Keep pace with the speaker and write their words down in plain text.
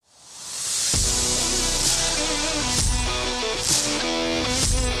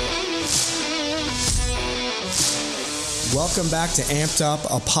Welcome back to Amped Up,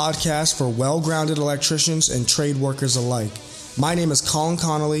 a podcast for well-grounded electricians and trade workers alike. My name is Colin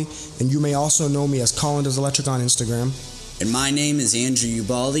Connolly, and you may also know me as Colin Does Electric on Instagram. And my name is Andrew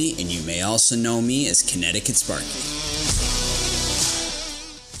Ubaldi, and you may also know me as Connecticut Sparky.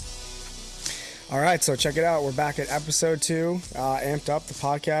 All right, so check it out. We're back at episode 2, Amped Up, the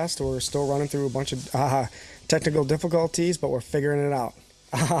podcast. We're still running through a bunch of technical difficulties, but we're figuring it out.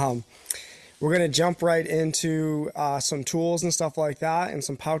 We're going to jump right into some tools and stuff like that and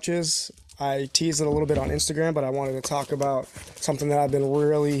some pouches. I teased it a little bit on Instagram, but I wanted to talk about something that I've been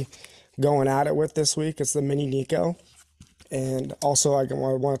really going at it with this week. It's the Mini Nico. And also I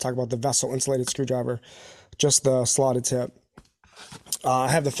want to talk about the Vessel insulated screwdriver, just the slotted tip. I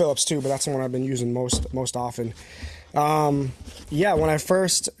have the Phillips too, but that's the one I've been using most often. When I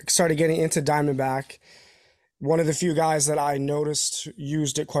first started getting into Diamondback, one of the few guys that I noticed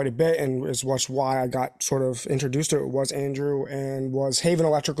used it quite a bit, and is why I got sort of introduced to it, was Andrew, and was Haven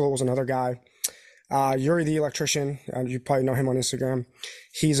Electrical was another guy. Yuri the electrician, you probably know him on Instagram.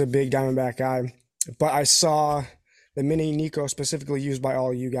 He's a big Diamondback guy. But I saw the Mini Nico specifically used by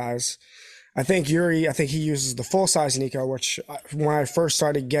all you guys. I think he uses the full-size Nico, which when I first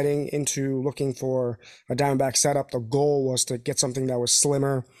started getting into looking for a Diamondback setup, the goal was to get something that was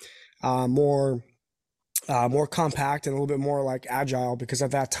slimmer, more compact, and a little bit more like agile, because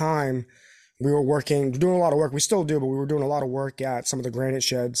at that time we were doing a lot of work. We still do, but we were doing a lot of work at some of the granite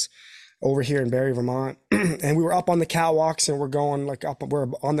sheds over here in Barre, Vermont. And we were up on the catwalks, and we're going we're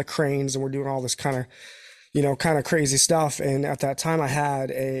on the cranes, and we're doing all this kind of crazy stuff. And at that time I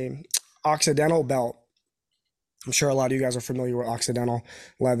had a Occidental belt. I'm sure a lot of you guys are familiar with Occidental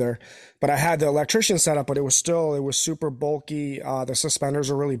leather, but I had the electrician setup, but it was super bulky. The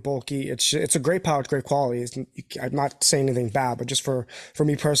suspenders are really bulky. It's a great pouch, great quality. I'm not saying anything bad, but just for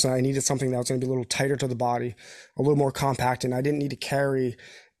me personally, I needed something that was going to be a little tighter to the body, a little more compact, and I didn't need to carry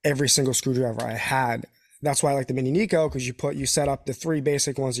every single screwdriver I had. That's why I like the Mini Nico, because you set up the 3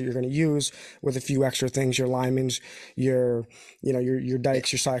 basic ones that you're going to use with a few extra things, your Lymans, your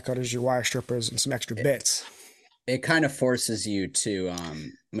dikes, your side cutters, your wire strippers, and some extra bits. It kind of forces you to,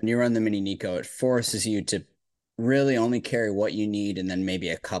 when you run the Mini Nico, it forces you to really only carry what you need and then maybe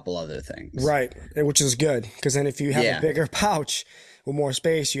a couple other things. Right, which is good, because then if you have a bigger pouch with more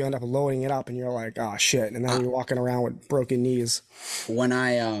space, you end up loading it up and you're like, oh shit, and now you're walking around with broken knees.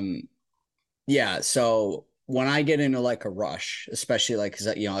 So when I get into like a rush, especially like, cause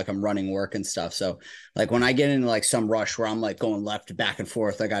like I'm running work and stuff. So like when I get into like some rush where I'm like going left back and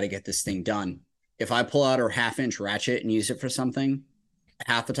forth, I got to get this thing done. If I pull out a 1/2-inch ratchet and use it for something,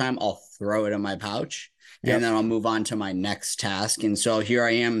 half the time I'll throw it in my pouch and then I'll move on to my next task. And so here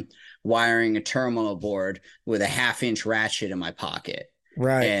I am wiring a terminal board with a 1/2-inch ratchet in my pocket.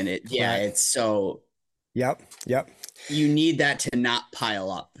 Right. And it's so. Yep. You need that to not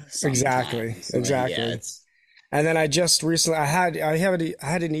pile up. Exactly. And then I just recently, I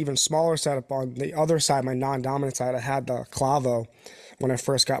had an even smaller setup on the other side, my non-dominant side. I had the Clavo when I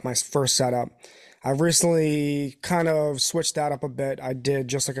first got my first setup. I've recently kind of switched that up a bit. I did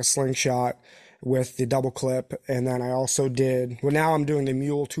just like a slingshot with the double clip. And then I also now I'm doing the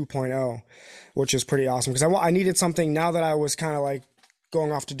Mule 2.0, which is pretty awesome, because I needed something now that I was kind of like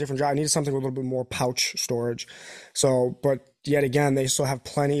going off to different drive. I needed something with a little bit more pouch storage. So, but yet again, they still have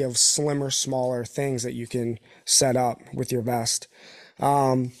plenty of slimmer, smaller things that you can set up with your vest.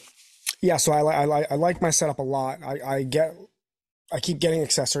 So I like my setup a lot. I keep getting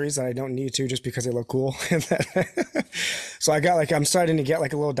accessories that I don't need to just because they look cool. So I'm starting to get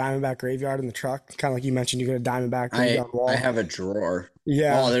like a little Diamondback graveyard in the truck. Kind of like you mentioned, you get a Diamondback graveyard wall. I have a drawer.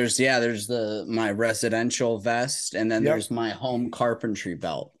 Yeah. Oh, there's my residential vest, and then there's my home carpentry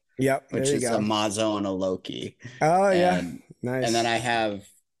belt. Yep. Which is a Mazo and a Loki. Oh yeah. Nice. And then I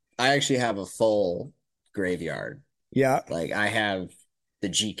actually have a full graveyard. Yeah. Like I have the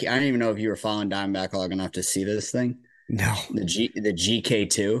GK. I don't even know if you were following Diamondback long enough to see this thing. No. The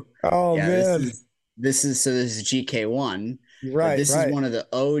GK2. Oh man. This is GK1. Right. This is one of the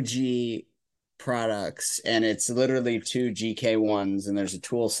OG products, and it's literally 2 GK1s, and there's a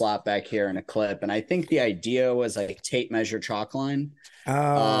tool slot back here and a clip. And I think the idea was like tape measure chalk line.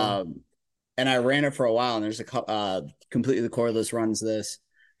 And I ran it for a while, and there's a completely cordless runs this.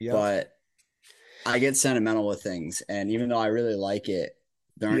 Yep. But I get sentimental with things, and even though I really like it,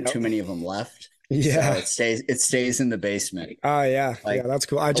 there aren't too many of them left. Yeah, so it stays in the basement. Oh yeah, that's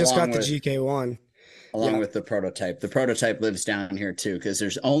cool. I just got the GK1 along with the prototype. The prototype lives down here too, because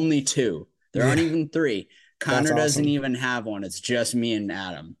there's only 2. There aren't even 3. Connor doesn't even have one. It's just me and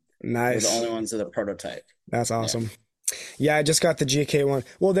Adam. Nice. We're the only ones of the prototype. That's awesome. Yeah, I just got the GK one.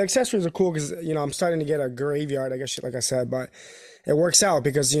 Well, the accessories are cool because I'm starting to get a graveyard, I guess, like I said, but it works out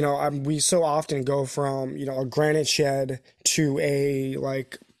because we so often go from a granite shed to a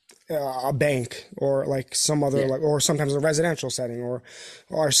like a bank or like some other Yeah. like or sometimes a residential setting or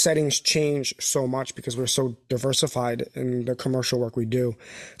our settings change so much because we're so diversified in the commercial work we do.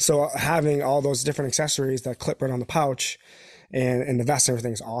 So having all those different accessories that clip right on the pouch and the vest and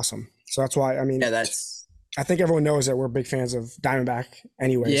everything is awesome. So that's why Yeah, that's I think everyone knows that we're big fans of Diamondback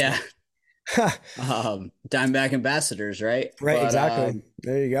anyways, yeah. but Diamondback ambassadors, right? right, exactly.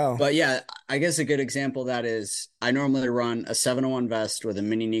 There you go. But yeah, I guess a good example of that is I normally run a 701 vest with a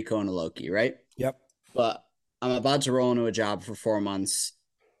mini Nico and a Loki, right? Yep. But I'm about to roll into a job for 4 months.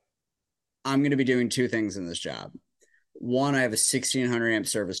 I'm going to be doing two things in this job. One, I have a 1600 amp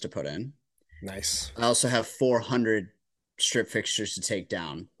service to put in. Nice. I also have 400 strip fixtures to take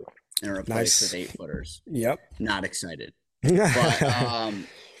down and replace Nice. with 8-footers. Yep. Not excited. But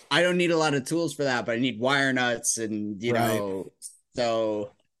I don't need a lot of tools for that, but I need wire nuts and, Right.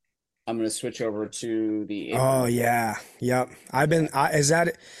 so I'm going to switch over to the Oh apron. yeah. Yep.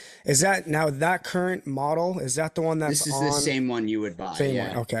 Is that now that current model? Is that the one that's This is the on same one you would buy. same one?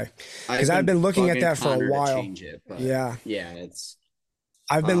 Yeah. Okay. Because I've I've been been looking at bugging that for a Connor to while. change it, but Yeah. yeah, it's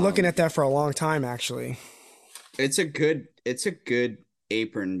I've been looking um at that for a long time actually. it's a good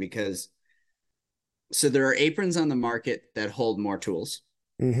apron because so there are aprons on the market that hold more tools.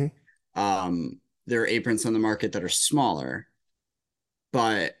 Mm-hmm. There are aprons on the market that are smaller,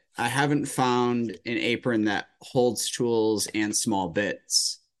 but I haven't found an apron that holds tools and small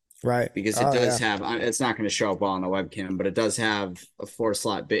bits Right. because it Oh does yeah. have, it's not going to show up well on the webcam, but it does have a 4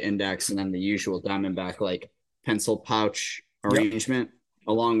 slot bit index and then the usual Diamondback like pencil pouch Yep. arrangement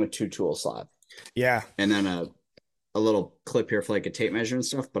along with 2 tool slots Yeah. and then a little clip here for like a tape measure and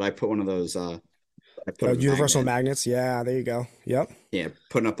stuff. But I put one of those, I put a Universal magnet. magnets. Yeah, there you go. Yep. Yeah,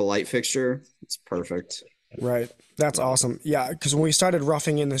 putting up a light fixture. It's perfect. Right. That's But awesome. Yeah, because when we started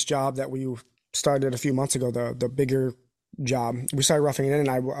roughing in this job that we started a few months ago, the bigger job, we started roughing it in, and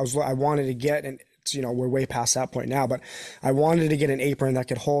I wanted to get, and it's, we're way past that point now, but I wanted to get an apron that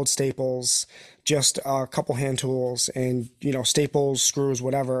could hold staples, just a couple hand tools, and staples, screws,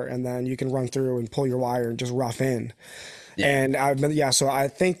 whatever, and then you can run through and pull your wire and just rough in. yeah, And so I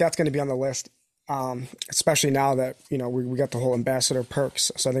think that's going to be on the list. Especially now that we got the whole ambassador perks,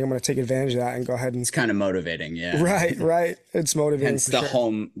 so I think I'm going to take advantage of that and go ahead and it's kind of motivating. Yeah. right. It's motivating Hence for the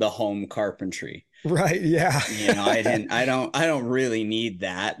sure. home carpentry. Right. Yeah. I don't really need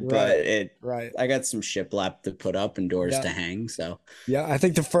that, but Right. it Right. I got some shiplap to put up and doors Yeah. to hang. So Yeah. I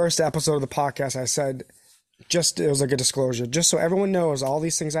think the first episode of the podcast, I said, it was like a disclosure, just so everyone knows all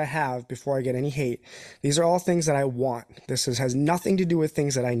these things I have before I get any hate. These are all things that I want. Has nothing to do with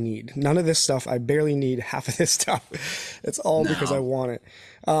things that I need. None of this stuff. I barely need half of this stuff. It's all because I no, want it.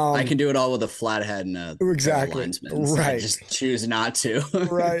 I can do it all with a flathead and a pair of Exactly. linesmen's. I Right. just choose not to.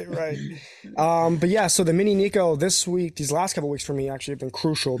 Right, right. But yeah, so the mini Nico this week, these last couple of weeks for me actually have been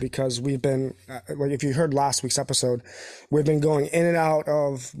crucial because we've been, like if you heard last week's episode, we've been going in and out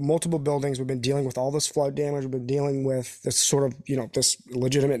of multiple buildings. We've been dealing with all this flood damage. We've been dealing with this sort of, this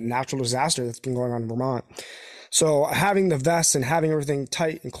legitimate natural disaster that's been going on in Vermont. So having the vests and having everything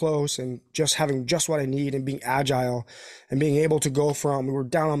tight and close and just having just what I need and being agile and being able to we were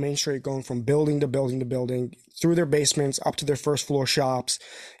down on Main Street going from building to building to building through their basements up to their first floor shops,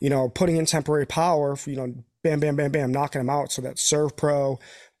 putting in temporary power, bam, bam, bam, bam, knocking them out so that ServPro,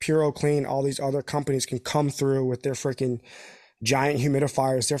 Puro Clean, all these other companies can come through with their freaking giant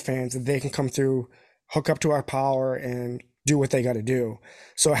humidifiers, their fans, that they can come through, hook up to our power and do what they got to do.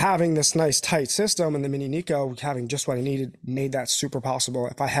 So having this nice tight system and the mini Nico having just what I needed made that super possible.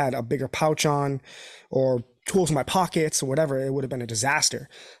 If I had a bigger pouch on or tools in my pockets or whatever, it would have been a disaster.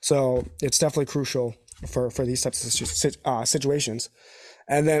 So it's definitely crucial for these types of situations.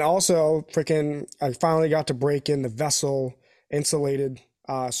 And then also I finally got to break in the Vessel insulated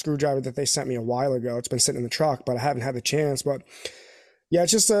screwdriver that they sent me a while ago. It's been sitting in the truck, but I haven't had the chance. But yeah,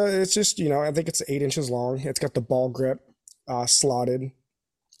 it's just I think it's 8 inches long. It's got the ball grip slotted.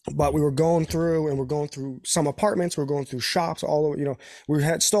 But we were going through and we're going through some apartments, we're going through shops, all over, we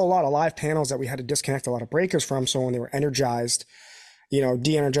had still a lot of live panels that we had to disconnect a lot of breakers from. So when they were energized,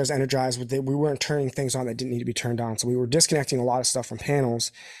 de-energized, energized, we weren't turning things on that didn't need to be turned on. So we were disconnecting a lot of stuff from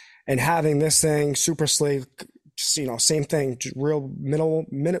panels and having this thing super sleek, just, same thing, just real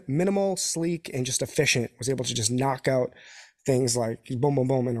minimal, sleek, and just efficient, was able to just knock out things like boom, boom,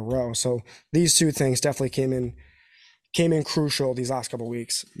 boom in a row. So these two things definitely came in crucial these last couple of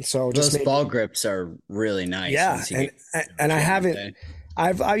weeks. So just Those ball grips are really nice. yeah, once you get and I to them, haven't okay?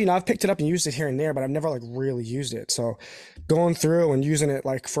 I've picked it up and used it here and there, but I've never like really used it. So going through and using it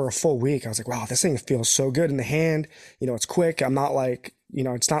like for a full week, I was like, wow, this thing feels so good in the hand. It's quick. I'm not like,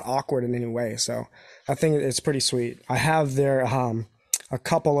 it's not awkward in any way. So I think it's pretty sweet. I have a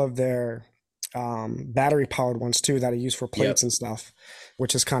couple of their battery powered ones too that I use for plates Yep. and stuff,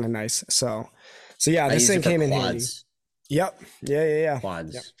 which is kind of nice. So yeah, I this use thing it for came in handy. quads. Yep. Yeah. Yep.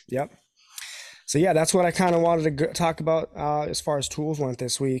 Quads. Yep. So yeah, that's what I kind of wanted to talk about as far as tools went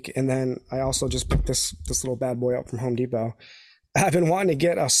this week. And then I also just picked this little bad boy up from Home Depot. I've been wanting to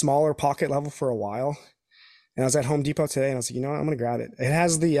get a smaller pocket level for a while. And I was at Home Depot today and I was like, I'm going to grab it. It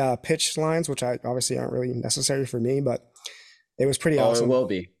has the pitch lines, which I obviously aren't really necessary for me, but it was pretty Oh, awesome. it will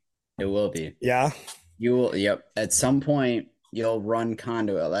be. It will be. Yeah. You will. Yep. At some point, you'll run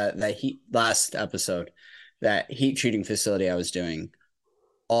conduit. That heat last episode, that heat treating facility I was doing,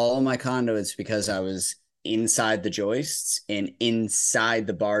 all of my conduits, because I was inside the joists and inside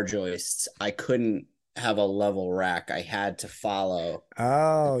the bar joists, I couldn't have a level rack. I had to follow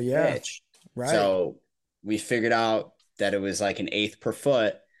Oh, yeah. pitch. Right. So we figured out that it was like an eighth per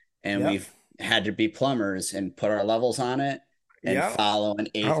foot, and Yep. we've had to be plumbers and put our levels on it and Yep. follow an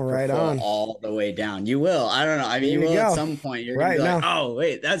eighth Oh, per right foot on. all the way down. You will. I don't know. I mean, There you you will at go. some point. You're Right, gonna be like, no. oh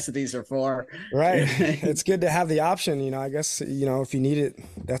wait, that's what these are for. Right. It's good to have the option, I guess, if you need it,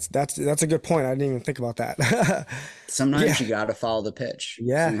 that's a good point. I didn't even think about that. Sometimes Yeah. you got to follow the pitch.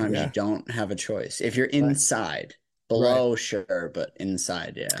 Yeah, Sometimes yeah. you don't have a choice. If you're Right. inside, below, sure, but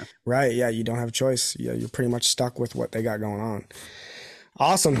inside, yeah. Right. Yeah. You don't have a choice. Yeah. You're pretty much stuck with what they got going on.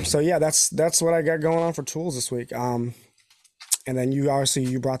 Awesome. So yeah, that's what I got going on for tools this week. And then you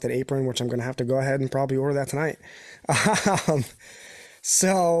brought that apron, which I'm going to have to go ahead and probably order that tonight. Um,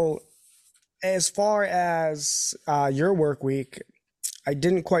 so as far as your work week, I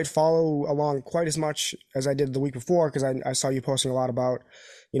didn't quite follow along quite as much as I did the week before because I saw you posting a lot about,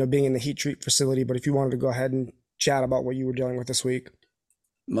 being in the heat treat facility. But if you wanted to go ahead and chat about what you were dealing with this week.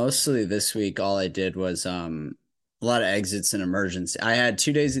 Mostly this week, all I did was a lot of exits and emergency. I had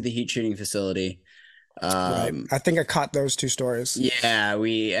 2 days at the heat treating facility. Right. I think I caught those two stories. Yeah,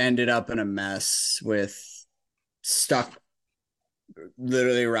 we ended up in a mess with stuck,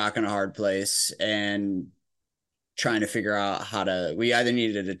 literally rocking a hard place and trying to figure out we either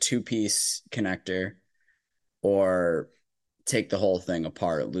needed a 2-piece connector or take the whole thing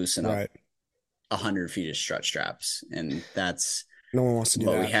apart, loosen up Right. 100 feet of strut straps. And that's No one wants to do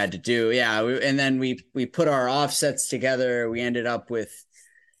what that. we had to do. Yeah. And then we put our offsets together. We ended up with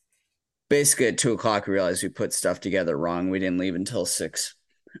basically at 2:00, we realized we put stuff together wrong. We didn't leave until 6.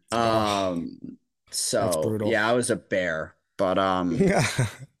 That's So brutal. yeah, I was a bear, but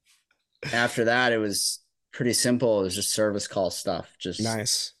after that, it was pretty simple. It was just service call stuff, just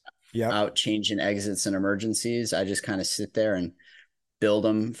Nice. Yep. out changing exits and emergencies. I just kind of sit there and build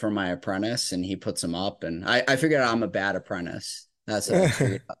them for my apprentice, and he puts them up. And I figured out I'm a bad apprentice. That's what I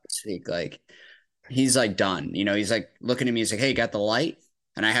figured out this week. Like, he's like done. He's like looking at me. He's like, "Hey, you got the light?"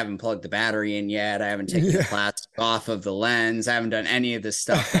 And I haven't plugged the battery in yet. I haven't taken the Yeah. plastic off of the lens. I haven't done any of this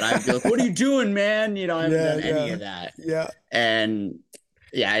stuff. But I'd be like, "What are you doing, man?" I haven't Yeah, done any yeah. of that. Yeah. And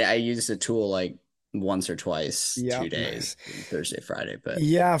yeah, I used the tool like once or twice, Yeah. 2 days, Thursday, Friday. But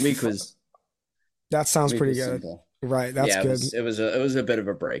Yeah. week was That sounds week pretty was good. simple. Right. That's Yeah, good. it was a bit of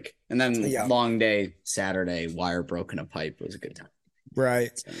a break. And then Yeah. long day Saturday, wire broken a pipe was a good time.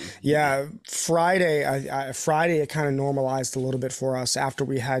 Right. So, Yeah. Friday, it kind of normalized a little bit for us after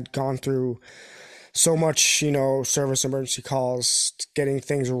we had gone through so much, service emergency calls, getting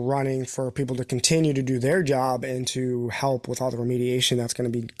things running for people to continue to do their job and to help with all the remediation that's going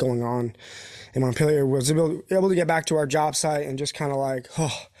to be going on in Montpelier. Was able to get back to our job site and just kind of like,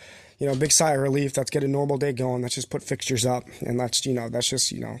 big sigh of relief. Let's get a normal day going. Let's just put fixtures up and let's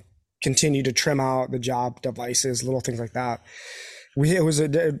just, continue to trim out the job devices, little things like that. It was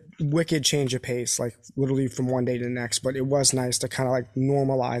a wicked change of pace, like literally from one day to the next, but it was nice to kind of like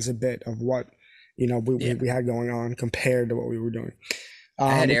normalize a bit of what, we had going on compared to what we were doing.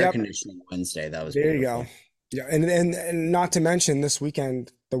 I had we air got- conditioning Wednesday. That was There you beautiful. go. Yeah, and not to mention this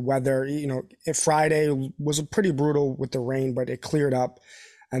weekend, the weather, Friday was pretty brutal with the rain, but it cleared up.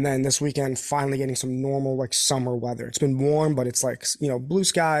 And then this weekend, finally getting some normal like summer weather. It's been warm, but it's like, blue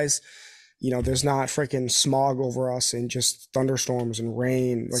skies. There's not freaking smog over us and just thunderstorms and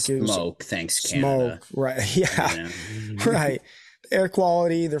rain. Like it was Smoke, thanks Canada. smoke, right? Yeah, right. Air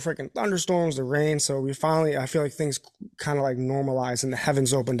quality, the freaking thunderstorms, the rain. So I feel like things kind of like normalized and the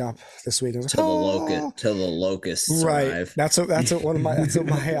heavens opened up this week. I was like, Till the locusts right. arrive. That's what one of my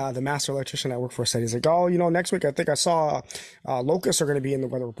the master electrician I work for said. He's like, next week I think I saw locusts are going to be in the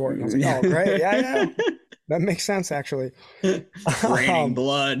weather report. And I was like, oh, great, yeah. that makes sense actually. Raining Um,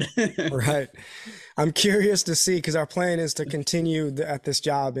 blood. right. I'm curious to see because our plan is to continue at this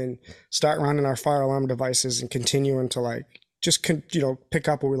job and start running our fire alarm devices and continuing to like just pick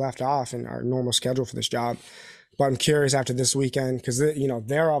up where we left off in our normal schedule for this job. But I'm curious after this weekend because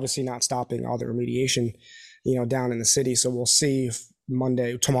they're obviously not stopping all the remediation, down in the city. So we'll see if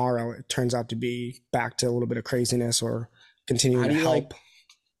tomorrow, it turns out to be back to a little bit of craziness or continuing How to do you like help.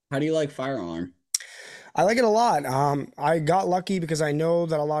 how do you like fire alarm? I like it a lot. I got lucky because I know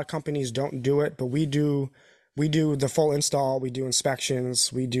that a lot of companies don't do it, but we do. We do the full install. We do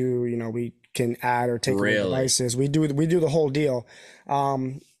inspections. We do, we can add or take away Really? devices. We do the whole deal.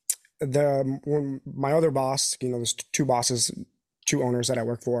 Um, my other boss, there's two bosses, two owners that I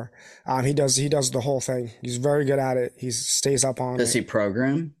work for. He does the whole thing. He's very good at it. He stays up on Does it. he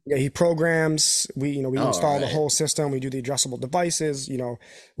program? Yeah, he programs. We Oh, all install the right. whole system. We do the adjustable devices.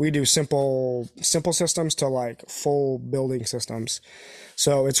 We do simple systems to like full building systems.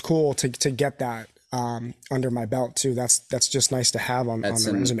 So it's cool to get that under my belt too. That's just nice to have on That's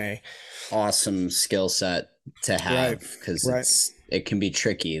the an resume. awesome skill set to Right, have because right, it can be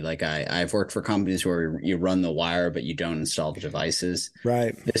tricky. Like I've worked for companies where you run the wire but you don't install the devices.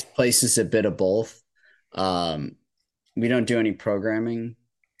 right. This place is a bit of both. Um, we don't do any programming,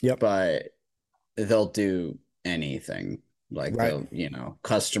 Yep, but they'll do anything. Like right,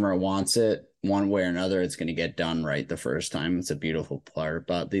 customer wants it one way or another, it's going to get done right the first time. It's a beautiful part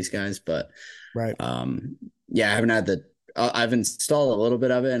about these guys, but right. yeah, I haven't had I've installed a little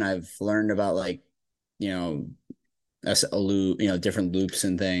bit of it and I've learned about like, you know, a loop, different loops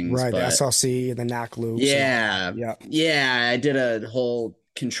and things, Right, the but SLC, the NAC loops and all that. yeah, Yep. yeah, I did a whole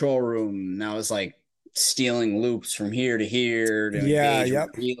control room that was like stealing loops from here to here to Yeah, engage yep.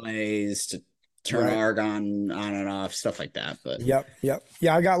 relays to turn Right. argon on and off, stuff like that. But Yep, yep.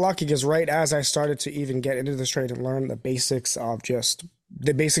 Yeah, I got lucky because right as I started to even get into this trade and learn the basics of just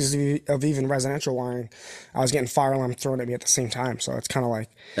the basics of even residential wiring, I was getting fire alarm thrown at me at the same time. So it's kind of like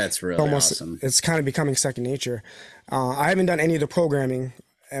that's really almost awesome. it's kind of becoming second nature. I haven't done any of the programming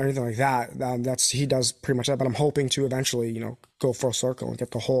or anything like that. That's he does pretty much that, but I'm hoping to eventually, go full circle and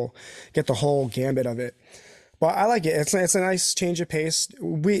get the whole gambit of it. But I like it. It's a nice change of pace.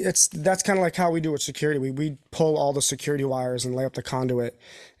 That's kind of like how we do with security. We pull all the security wires and lay up the conduit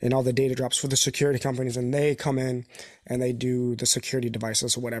and all the data drops for the security companies, and they come in and they do the security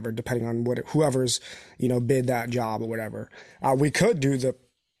devices or whatever, depending on whoever's bid that job or whatever. We could do the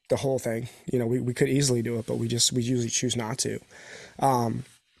whole thing. We could easily do it, but we usually choose not to.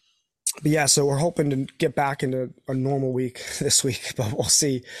 But yeah, so we're hoping to get back into a normal week this week, but we'll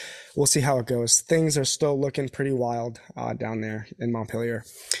see. We'll see how it goes. Things are still looking pretty wild down there in Montpelier,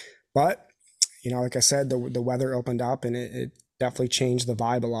 but like I said, the weather opened up and it definitely changed the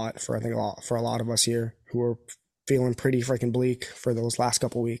vibe a lot for I think a lot of us here who are feeling pretty freaking bleak for those last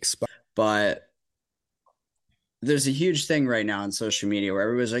couple weeks. But there's a huge thing right now on social media where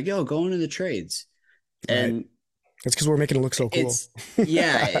everybody's like, yo, go into the trades. Right, And it's because we're making it look so cool. it's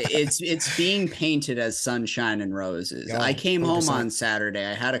yeah, it's being painted as sunshine and roses. Yeah, I came home 100%. on Saturday,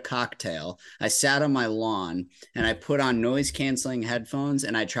 I had a cocktail, I sat on my lawn and I put on noise canceling headphones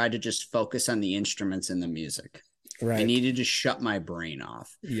and I tried to just focus on the instruments and the music. I Right. needed to shut my brain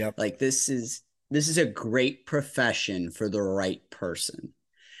off. Yep. Like this is a great profession for the right person.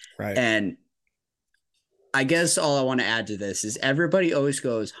 Right. And I guess all I want to add to this is everybody always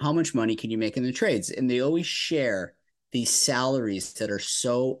goes, how much money can you make in the trades? And they always share these salaries that are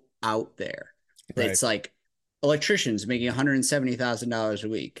so out there. That Right. it's like electricians making $170,000 a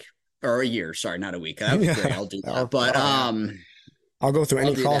week or a year. Sorry, not a week. That would be great. I'll do that. But Yeah. I'll go through I'll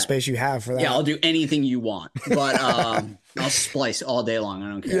any do crawl that. space you have for that. Yeah, I'll do anything you want. But I'll splice all day long. I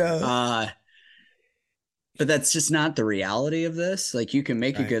don't care. Yeah. But that's just not the reality of this. Like you can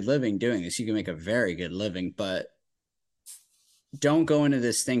make a Right. good living doing this. You can make a very good living, but don't go into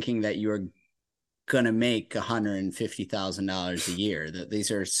this thinking that you're going to make $150,000 a year. That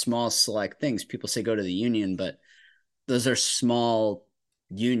these are small select things. People say go to the union, but those are small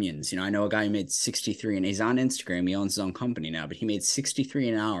unions. I know a guy who made 63 and he's on Instagram. He owns his own company now, but he made 63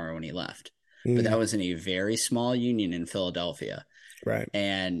 an hour when he left. But that was in a very small union in Philadelphia. Right.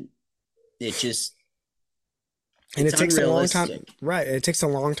 And it just And it's it takes a long time. unrealistic. Right. It takes a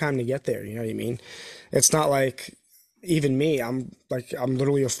long time to get there. You know what I mean? It's not like even me, I'm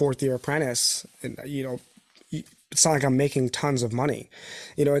literally a fourth year apprentice and it's not like I'm making tons of money.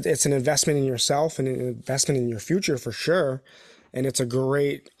 It's an investment in yourself and an investment in your future for sure. And it's a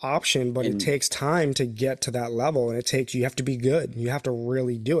great option, but it And takes time to get to that level. And you have to be good. You have to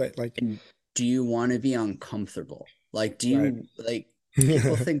really do it. Like, and do you want to be uncomfortable? Like, do right. you like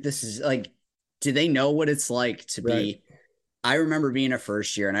people think this is like do they know what it's like to Right. be? I remember being a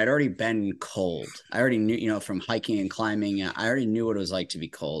first year and I'd already been cold. I already knew, from hiking and climbing, I already knew what it was like to be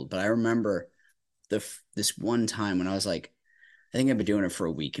cold. But I remember this one time when I was like, I think I've been doing it for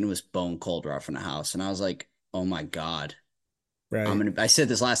a week and it was bone cold right from the house. And I was like, oh my God, Right. I said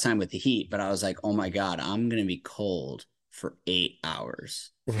this last time with the heat, but I was like, oh my God, I'm going to be cold for 8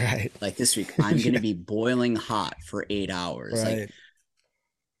 hours. Right. Like this week, I'm going to be boiling hot for 8 hours. Right. Like,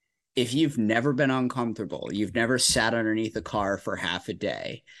 if you've never been uncomfortable, you've never sat underneath a car for half a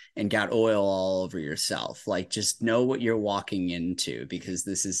day and got oil all over yourself, like just know what you're walking into, because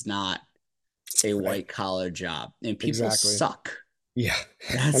this is not a Right. white collar job and people Exactly. suck. Yeah.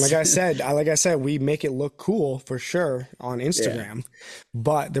 And That's like I said, we make it look cool for sure on yeah, Instagram,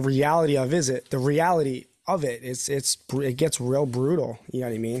 but the reality of it is it gets real brutal. You know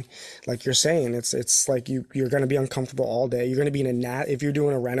what I mean? Like you're saying, it's like you're going to be uncomfortable all day. You're going to be in if you're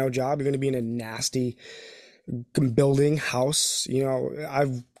doing a reno job, you're going to be in a nasty building house. You know,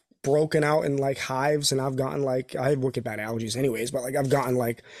 I've broken out in like hives and I've gotten like, I have wicked bad allergies anyways, but like I've gotten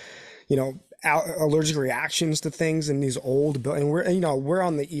like, you know, allergic reactions to things in these old buildings. And we're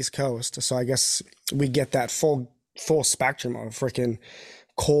on the East Coast, so I guess we get that full spectrum of freaking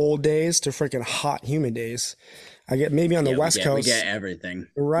cold days to freaking hot humid days. I get maybe on the yeah, West we get Coast. everything.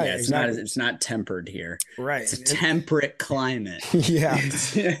 Right, Yeah, exactly. it's not tempered here. Right. It's a temperate climate. Yeah.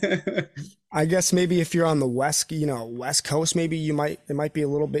 Yeah. I guess maybe if you're on the West Coast, maybe it might be a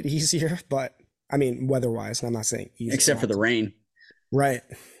little bit easier, but I mean, weather-wise, and I'm not saying easier. Except for the rain. Right.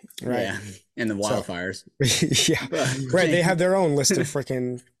 Right. Yeah. And the So, wildfires. yeah. But Right. They have their own list of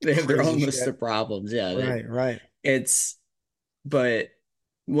freaking they have their crazy own list shit. of problems. Yeah. Right. Right. It's, but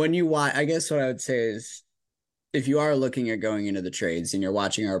when you watch, I guess what I would say is, if you are looking at going into the trades and you're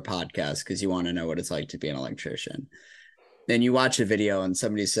watching our podcast because you want to know what it's like to be an electrician, then you watch a video and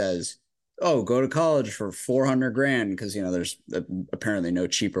somebody says, oh, go to college for 400 grand, because there's apparently no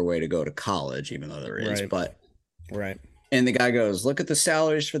cheaper way to go to college, even though there is. Right. But Right. and the guy goes, look at the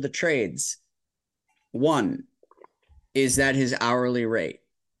salaries for the trades. One, is that his hourly rate?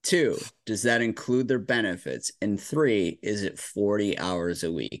 Two, does that include their benefits? And three, is it 40 hours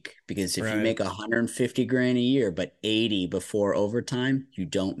a week? Because if you Right. make 150 grand a year, but 80 before overtime, you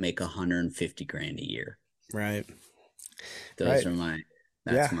don't make 150 grand a year. Right. Those Right. are my,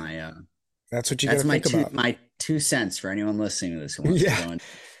 Yeah. that's my, That's what you got that's to my think about. my 2 cents for anyone listening to this who wants to Yeah. go into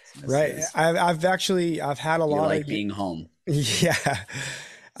this. Right. I've had a You lot like of, being home. yeah,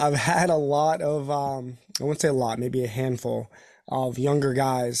 I've had a lot of, I wouldn't say a lot, maybe a handful of younger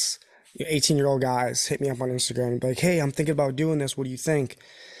guys, 18-year-old guys hit me up on Instagram and be like, hey, I'm thinking about doing this. What do you think?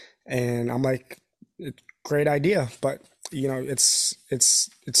 And I'm like, great idea. But it's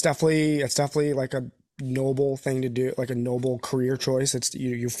definitely like a noble thing to do, like a noble career choice.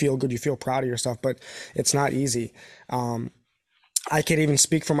 You feel good, you feel proud of yourself, but it's not easy. I could even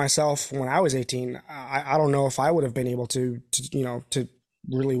speak for myself when I was 18. I don't know if I would have been able to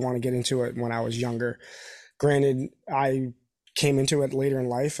really want to get into it when I was younger. Granted, I came into it later in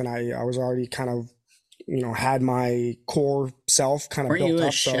life and I was already kind of, had my core self kind of Weren't built you a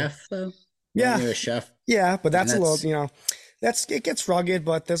up. So chef though? yeah, Weren't you a chef? yeah, but And that's a little, that's it gets rugged,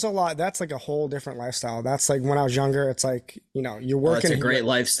 but there's a lot, that's like a whole different lifestyle. That's like when I was younger, it's like, you're Oh, it's working a here. great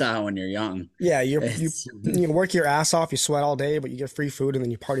lifestyle when you're young. Yeah, It's you work your ass off, you sweat all day, but you get free food and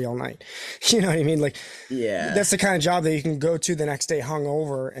then you party all night. You know what I mean? Like yeah. that's the kind of job that you can go to the next day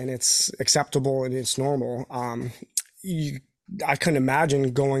hungover and it's acceptable and it's normal. I couldn't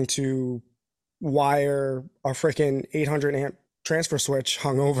imagine going to wire a freaking 800 amp transfer switch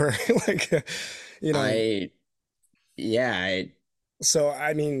hungover, like you know. I yeah, So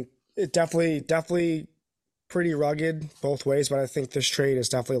I mean, it definitely pretty rugged both ways, but I think this trade is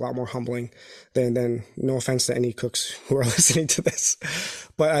definitely a lot more humbling than no offense to any cooks who are listening to this,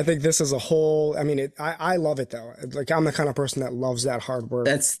 but I think this is a whole. I mean, I love it though. Like I'm the kind of person that loves that hard work.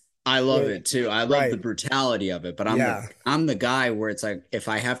 I love Yeah, it too. I love the right. brutality of it, but Yeah. I'm the guy where it's like, if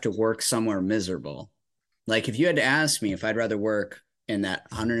I have to work somewhere miserable, like if you had to ask me if I'd rather work in that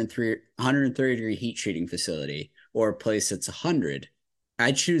 130 degree heat treating facility or a place that's 100,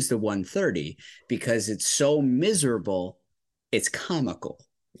 I choose the 130 because it's so miserable, it's comical.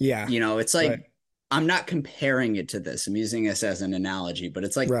 Yeah. It's Right. like, I'm not comparing it to this. I'm using this as an analogy, but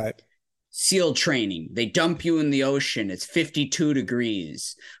it's like Right. SEAL training. They dump you in the ocean. It's 52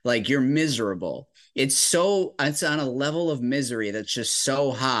 degrees. Like you're miserable. It's on a level of misery that's just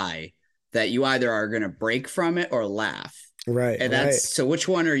so high that you either are going to break from it or laugh. Right. And Right. so which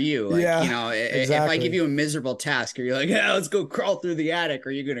one are you? Like, Yeah. if I give Exactly. you a miserable task, are you like, yeah, let's go crawl through the attic, or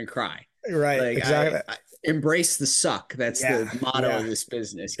are you going to cry? Right. Like Exactly. I embrace the suck. That's Yeah. the motto Yeah. of this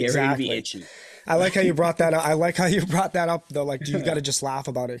business. Get ready to be Exactly. itchy. I like how you brought that up. I like how you brought that up though. Like, you got to just laugh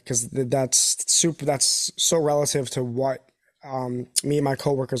about it because that's so relative to what me and my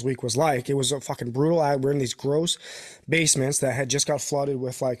coworkers' week was like. It was a fucking brutal. We're in these gross basements that had just got flooded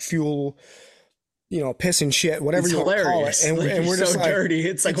with like fuel, piss and shit, whatever It's you want to call it. hilarious. And we're so just like, dirty.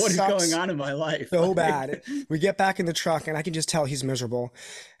 It's like, it what is sucks going on in my life? so bad. We get back in the truck and I can just tell he's miserable.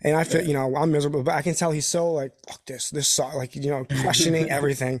 And I feel, I'm miserable, but I can tell he's so like, fuck this sucks, like, questioning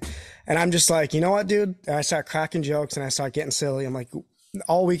everything. And I'm just like, you know what, dude? And I start cracking jokes and I start getting silly. I'm like,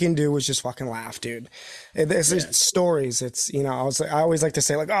 all we can do is just fucking laugh, dude. It's stories. It's, I always like to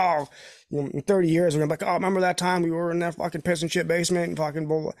say like, oh, in 30 years, we're like, oh, remember that time we were in that fucking piss and shit basement and fucking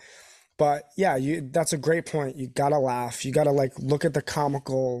blah, blah. But yeah, that's a great point. You gotta laugh. You gotta like look at the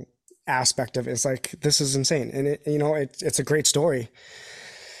comical aspect of it. It's like, this is insane. And it's a great story.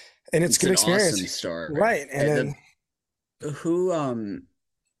 And it's good an experience. Awesome story. Right. And then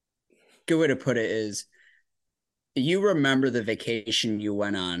good way to put it is, you remember the vacation you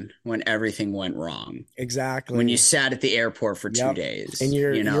went on when everything went wrong. Exactly. When you sat at the airport for 2 days. And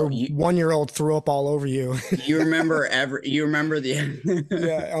your 1-year-old threw up all over you. You remember the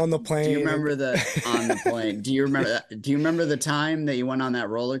yeah, on the plane. Do you remember on the plane? Do you remember the time that you went on that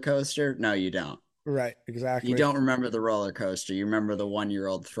roller coaster? No, you don't. Right, exactly. You don't remember the roller coaster. You remember the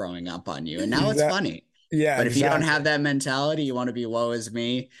 1-year-old throwing up on you. And now it's funny. Yeah. But if you don't have that mentality, you want to be woe is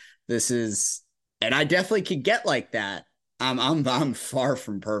me. And I definitely could get like that. I'm far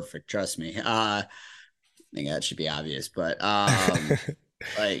from perfect, trust me. I think that should be obvious, but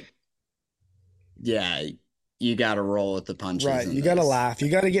like, yeah, you got to roll with the punches. Right, you got to laugh. You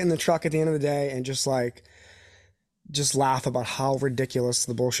got to get in the truck at the end of the day and just laugh about how ridiculous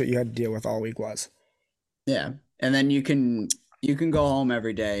the bullshit you had to deal with all week was. Yeah, and then you can go home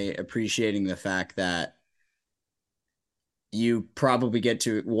every day appreciating the fact that you probably get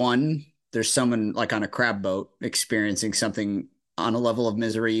to there's someone like on a crab boat experiencing something on a level of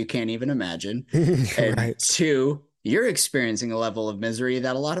misery you can't even imagine. And right. 2, you're experiencing a level of misery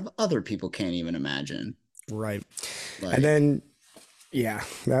that a lot of other people can't even imagine. Right. And then,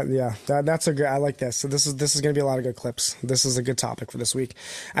 that's a good, I like this. So this is going to be a lot of good clips. This is a good topic for this week.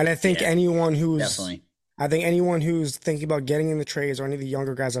 And I think anyone who's thinking about getting in the trades, or any of the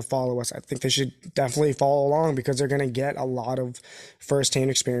younger guys that follow us, I think they should definitely follow along because they're going to get a lot of firsthand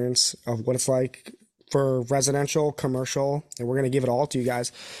experience of what it's like for residential, commercial, and we're going to give it all to you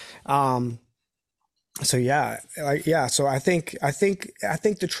guys. So I think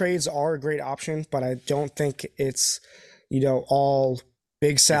the trades are a great option, but I don't think it's, all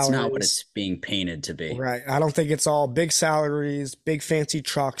big salaries. It's not what it's being painted to be. Right. I don't think it's all big salaries, big fancy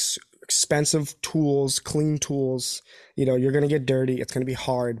trucks, expensive tools, clean tools. You're going to get dirty. It's going to be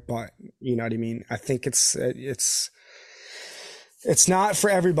hard, but you know what I mean? I think it's not for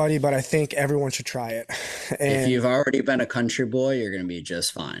everybody, but I think everyone should try it. And if you've already been a country boy, you're going to be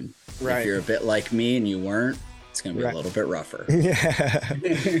just fine. Right. If you're a bit like me and you weren't, it's going to be a little bit rougher. Yeah.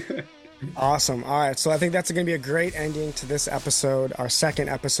 Awesome. All right. So I think that's going to be a great ending to this episode, our second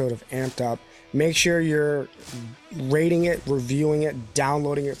episode of Amped Up. Make sure you're rating it, reviewing it,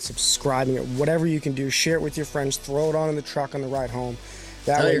 downloading it, subscribing it, whatever you can do. Share it with your friends. Throw it on in the truck on the ride home.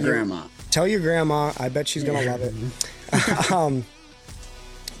 Tell your grandma. Tell your grandma. I bet she's going to love it.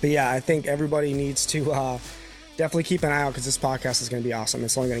 But yeah, I think everybody needs to definitely keep an eye out because this podcast is going to be awesome.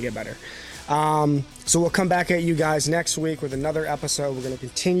 It's only going to get better. So we'll come back at you guys next week with another episode. We're going to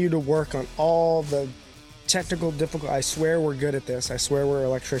continue to work on all the technical difficulty. I swear we're good at this. I swear we're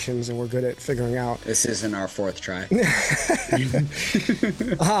electricians and we're good at figuring out. This isn't our 4th try.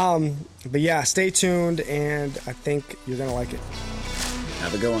 But yeah, stay tuned and I think you're going to like it.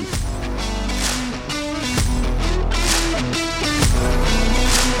 Have a good one.